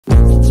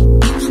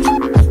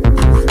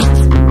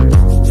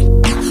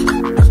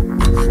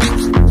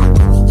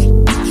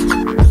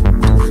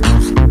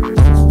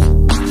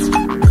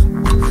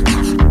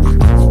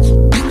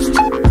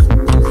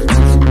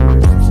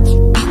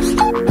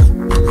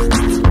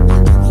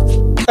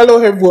Hello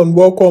everyone,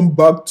 welcome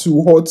back to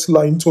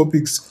Hotline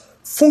Topics.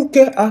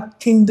 Funke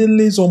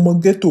Akindele's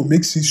Omo Ghetto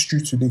makes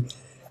history today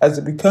as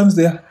it becomes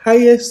the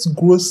highest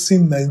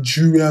grossing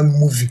Nigerian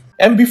movie.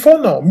 And before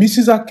now,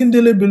 Mrs.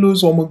 Akindele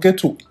Bello's Omo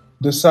Ghetto,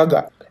 the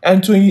Saga,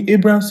 and Tony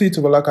Abraham State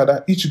of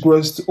Alakada each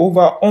grossed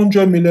over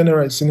 100 million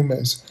naira in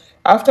cinemas.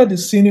 After the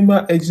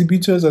Cinema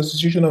Exhibitors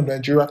Association of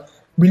Nigeria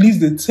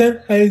released the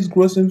 10 highest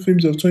grossing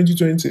films of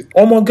 2020,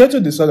 Omo Ghetto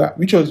the Saga,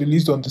 which was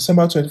released on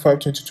December 25,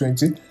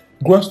 2020,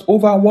 grossed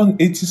over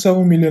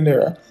 187 million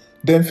naira.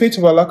 Then Fate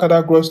of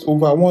Alakada grossed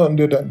over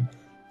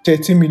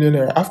 130 million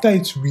naira after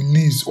its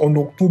release on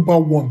October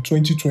 1,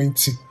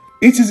 2020.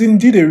 It is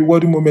indeed a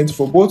rewarding moment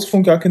for both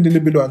Funke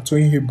Akindele Bello and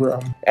Tony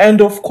Abraham.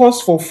 And of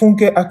course for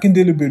Funke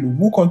Akindele Bello,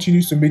 who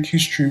continues to make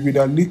history with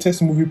her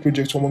latest movie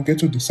project, Omo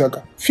Ghetto the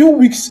Saga. Few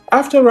weeks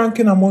after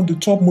ranking among the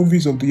top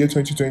movies of the year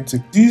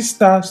 2020, this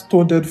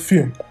star-studded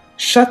film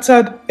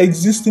shattered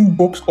existing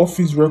box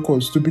office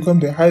records to become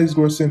the highest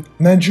grossing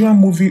Nigerian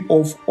movie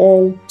of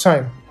all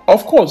time.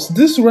 Of course,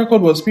 this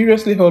record was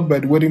previously held by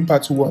The Wedding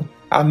Party 1,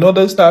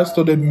 another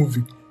star-studded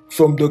movie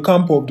from the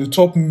camp of the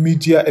top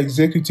media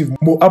executive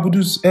Mo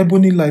Abudu's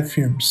Ebony Life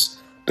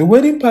Films. The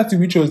Wedding Party,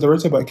 which was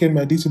directed by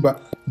Kemi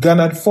Adetiba,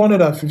 garnered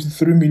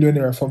 453 million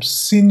naira from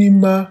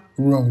cinema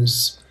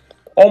runs.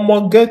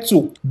 Omo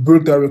Ghetto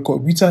broke that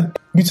record with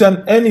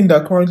an earning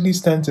that currently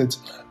stands at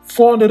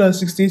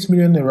 468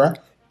 million naira,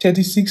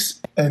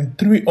 36 and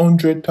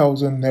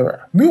 300,000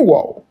 naira.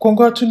 Meanwhile,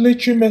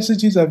 congratulatory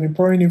messages have been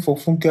pouring in for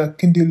Funke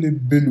Akindele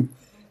Bello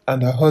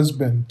and her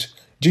husband,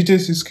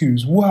 GTC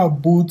Skills, who are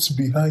both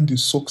behind the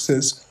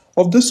success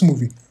of this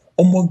movie,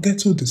 Omo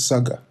Ghetto the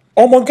Saga.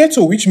 Omo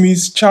Ghetto, which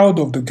means Child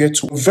of the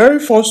Ghetto. The very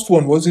first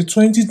one was a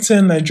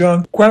 2010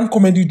 Nigerian crime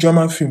comedy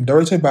drama film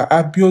directed by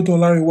Abiodun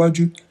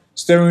Olariwaju,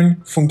 starring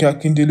Funke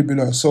Akindele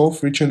Bello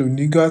herself, Rachel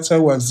Oniga,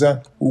 Taiwo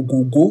Hassan,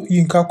 Ogogo,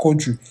 Yinka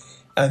Quadri,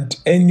 and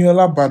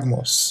Eniola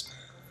Badmus.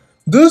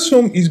 This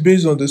film is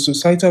based on the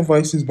societal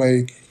vices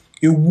by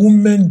a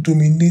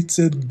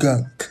woman-dominated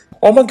gang.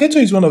 Omo Ghetto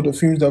is one of the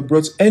films that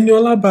brought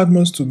Eniola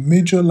Badmus to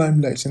major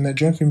limelight in the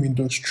Nigerian film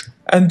industry.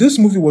 And this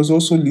movie was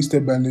also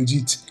listed by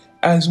Legit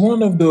as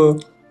one of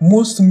the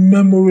most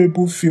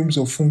memorable films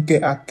of Funke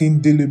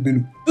Akindele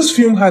Bello. This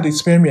film had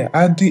its premiere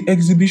at the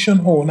Exhibition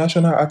Hall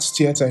National Arts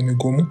Theatre in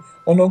Igomu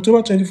on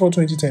October 24,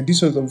 2010.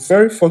 This was the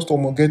very first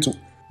Omo Ghetto.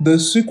 The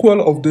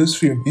sequel of this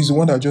film is the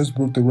one that just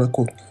broke the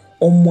record,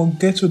 Omo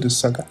Ghetto the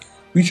Saga,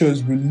 which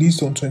was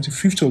released on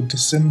 25th of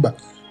December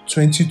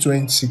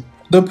 2020.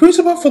 The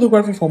principal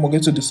photography for Omo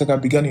Ghetto the Saga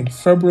began in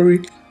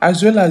February,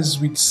 as well as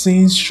with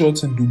scenes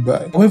shot in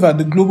Dubai. However,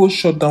 the global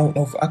shutdown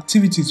of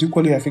activities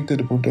equally affected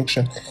the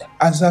production,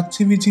 as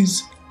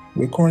activities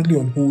were currently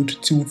on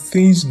hold till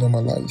things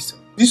normalized.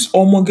 This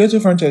Omo Ghetto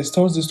franchise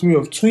tells the story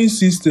of twin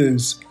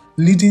sisters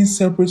leading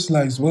separate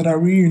lives but are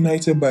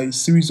reunited by a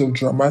series of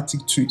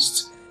dramatic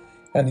twists.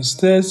 And it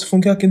stars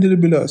Funke Akindele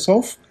Bello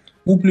herself,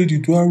 who played the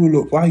dual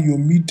role of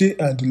Ayomide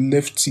and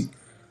Lefty,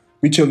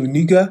 Rachel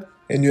Oniga,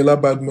 Eniola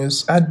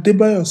Badmus,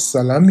 Adebayo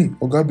Salami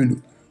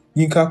Ogabelo,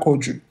 Yinka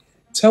Quadri,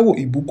 Taiwo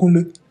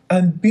Ibukunle,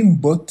 and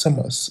Bimbo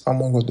Thomas,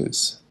 among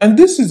others. And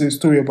this is a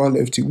story about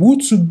Lefty, who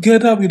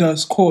together with her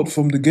squad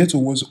from the ghetto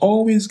was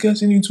always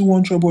getting into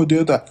one trouble or the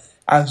other,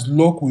 as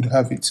luck would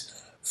have it.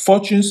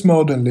 Fortune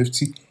smiled on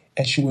Lefty,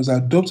 and she was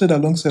adopted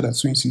alongside her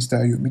twin sister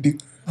Ayomide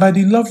by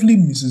the lovely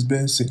Mrs.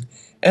 Benson,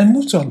 and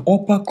moved to an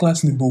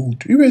upper-class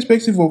neighborhood,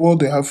 irrespective of all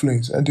the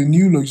affluence and the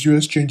new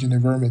luxurious change in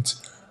environment.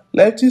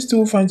 Lefty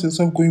still finds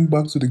herself going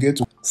back to the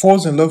ghetto,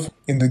 falls in love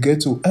in the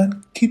ghetto,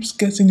 and keeps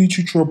getting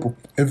into trouble.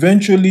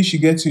 Eventually, she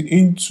gets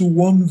into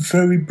one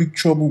very big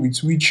trouble with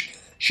which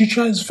she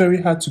tries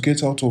very hard to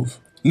get out of.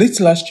 Late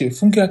last year,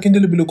 Funke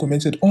Akindele Bello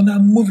commented on her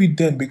movie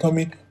then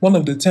becoming one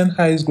of the 10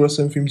 highest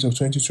grossing films of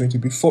 2020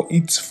 before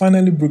it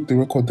finally broke the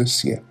record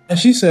this year. And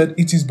she said,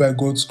 "It is by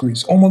God's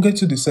grace. Omo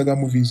Ghetto the Saga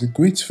movie is a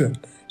great film.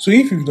 So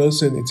if you've not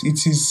seen it,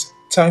 it is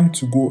time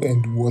to go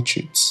and watch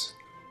it."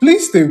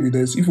 Please stay with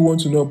us if you want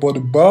to know about the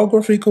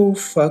biographical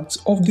facts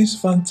of this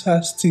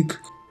fantastic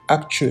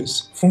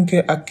actress,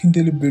 Funke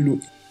Akindele Bello.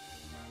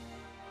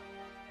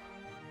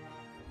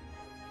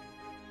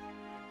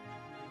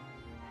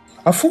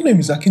 Her full name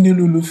is Akindele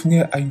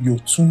Olufunke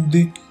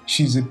Ayotunde.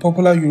 She is a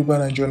popular Yoruba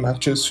Nigerian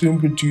actress, film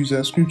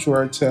producer,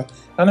 scriptwriter,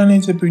 and an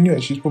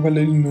entrepreneur. She is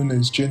popularly known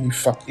as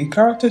Jennifer, a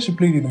character she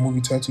played in the movie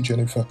titled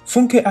Jennifer.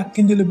 Funke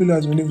Akindele Bello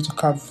has been able to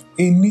carve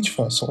a niche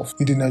for herself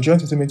in the Nigerian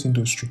entertainment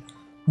industry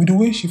with the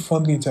way she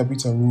fondly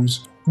interprets her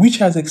roles, which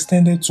has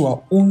extended to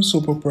her own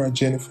soap opera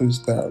Jennifer's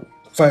Diary.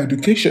 For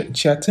education,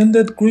 she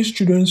attended Grace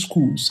Children's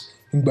Schools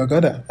in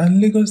Bagada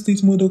and Lagos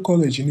State Model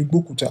College in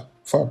Igbokuta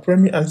for her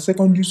primary and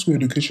secondary school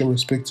education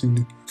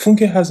respectively.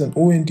 Funke has an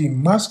OND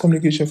in Mass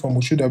Communication from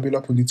Oshoda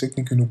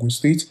Polytechnic in Ogun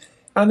State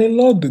and a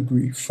law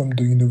degree from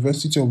the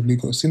University of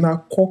Lagos in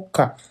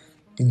Akoka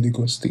in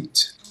Lagos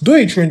State. Though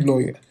a trained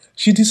lawyer,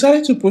 she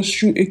decided to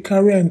pursue a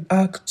career in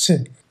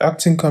acting.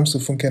 Acting comes to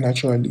Funke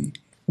naturally.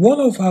 One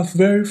of her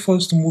very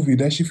first movies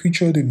that she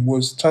featured in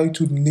was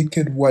titled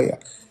Naked Wire,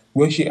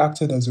 where she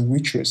acted as a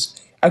waitress,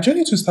 Her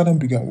journey to stardom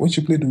began when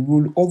she played the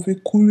role of a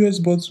curious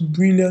but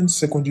brilliant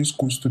secondary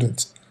school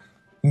student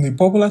in a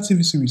popular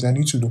TV series I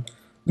Need to Know,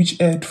 which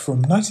aired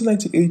from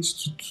 1998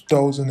 to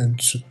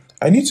 2002.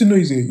 I Need to Know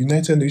is a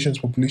United Nations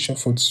population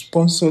fund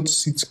sponsored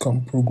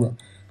sitcom program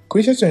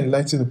created to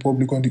enlighten the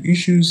public on the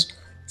issues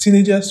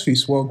teenagers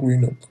face while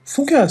growing up.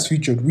 Funke has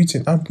featured,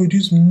 written, and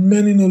produced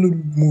many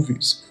Nollywood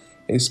movies,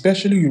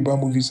 especially Yoruba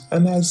movies,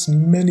 and has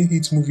many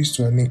hit movies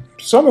to her name.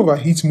 Some of her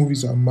hit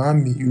movies are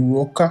Mami,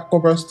 Iroka,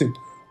 Cobra State,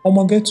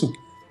 Omo Ghetto,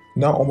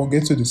 now Omo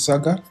Ghetto the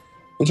Saga,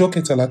 Ojo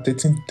Ketala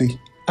 13th Day,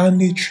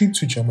 and A Trip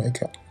to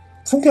Jamaica.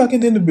 Funke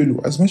Akindele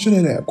Bello, as mentioned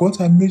earlier, got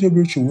her major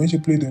breakthrough when she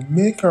played the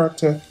main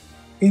character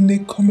in the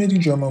comedy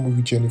drama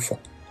movie Jennifer,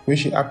 where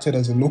she acted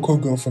as a local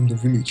girl from the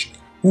village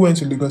who went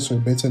to Lagos for a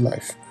better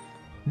life.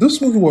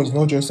 This movie was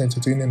not just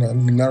entertaining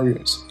and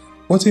hilarious,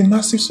 but a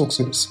massive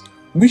success,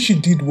 which she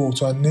did well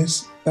to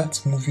harness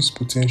that movie's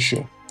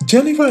potential.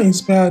 Jennifer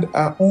inspired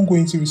her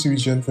ongoing TV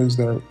series Jennifer's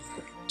Diary.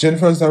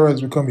 Jennifer's Diary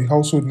has become a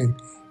household name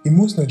in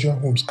most Nigerian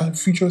homes and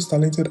features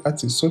talented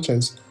artists such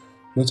as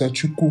Lota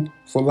Chukwu,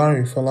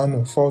 Folarin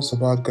Falana, Falz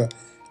Abadga,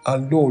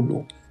 and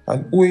Lolo,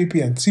 an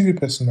OAP and TV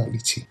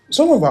personality.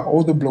 Some of her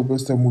other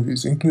blockbuster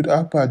movies include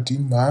Apadi,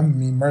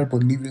 Miami, Married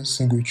but Living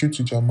Single, Trip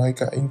to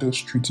Jamaica,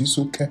 Industry,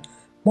 Tisoke,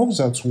 Moms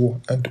at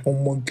War, and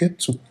Omo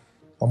Ghetto,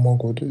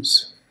 among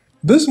others.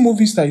 This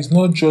movie star is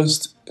not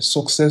just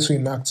successful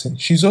in acting,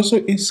 she's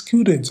also a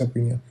skilled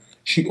entrepreneur.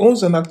 She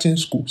owns an acting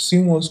school,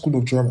 Scene1 School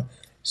of Drama.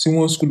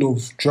 Scene1 School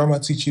of Drama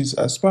teaches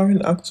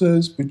aspiring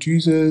actors,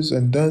 producers,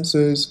 and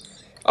dancers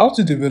how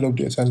to develop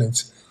their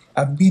talents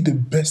and be the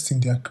best in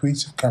their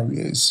creative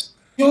careers.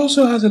 She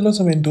also has a lot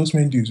of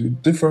endorsement deals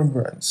with different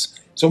brands.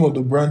 Some of the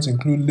brands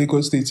include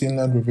Lagos State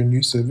Inland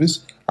Revenue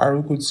Service,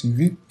 Aroko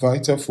TV,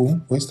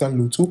 Vitafoam, Western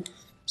Lotto,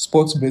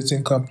 Sports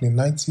Betting Company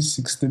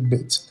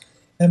 9060Bet,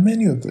 and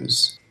many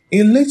others.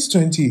 In late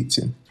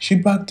 2018, she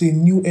backed a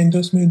new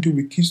endorsement deal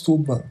with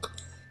Keystone Bank,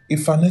 a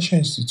financial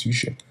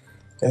institution.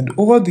 And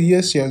over the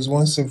years, she has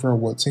won several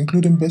awards,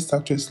 including Best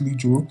Actress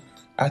Lead Role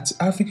at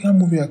African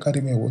Movie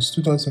Academy Awards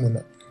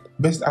 2009,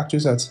 Best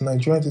Actress at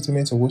Nigerian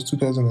Entertainment Awards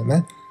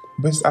 2009,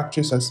 Best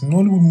Actress at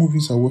Nollywood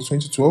Movies Awards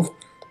 2012,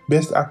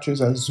 Best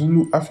Actress at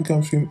Zulu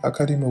African Film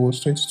Academy Awards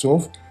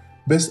 2012,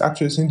 Best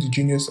Actress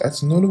Indigenous at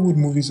Nollywood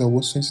Movies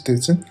Awards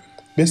 2013,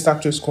 Best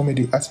Actress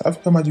Comedy at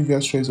African Magic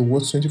Viewers Choice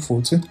Awards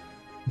 2014,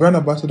 Brand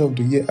Ambassador of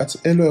the Year at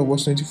Elo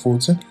Awards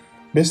 2014,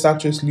 Best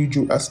Actress Lead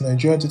Role at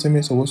Nigerian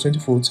Entertainment Awards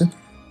 2014,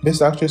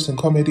 Best Actress in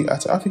Comedy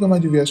at African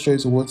Magic Viewers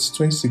Choice Awards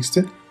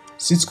 2016,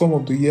 Sitcom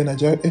of the Year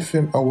Nigeria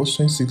FM Awards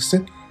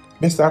 2016,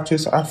 Best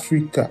Actress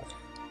Africa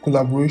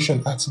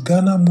Collaboration at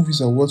Ghana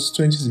Movies Awards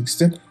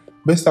 2016,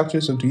 Best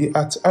Actress of the Year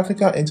at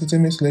Africa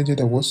Entertainment Legend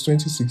Awards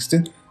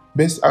 2016,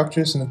 Best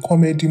Actress in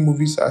Comedy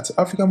Movies at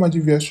African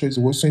Magic Viewers Choice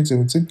Awards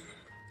 2017,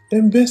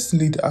 and Best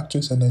Lead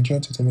Actress at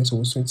Nigerian Entertainment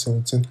Awards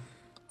 2017,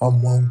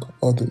 among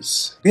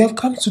others. We have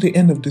come to the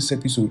end of this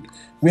episode,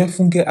 where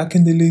Funke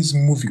Akindele's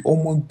movie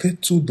Omo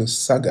Ghetto the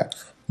Saga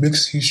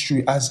makes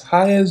history as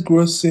highest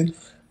grossing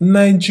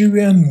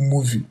Nigerian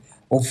movie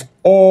of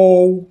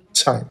all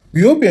time.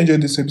 We hope you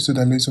enjoyed this episode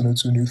and learned one or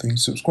two new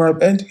things.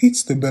 Subscribe and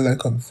hit the bell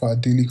icon for our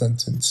daily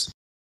content.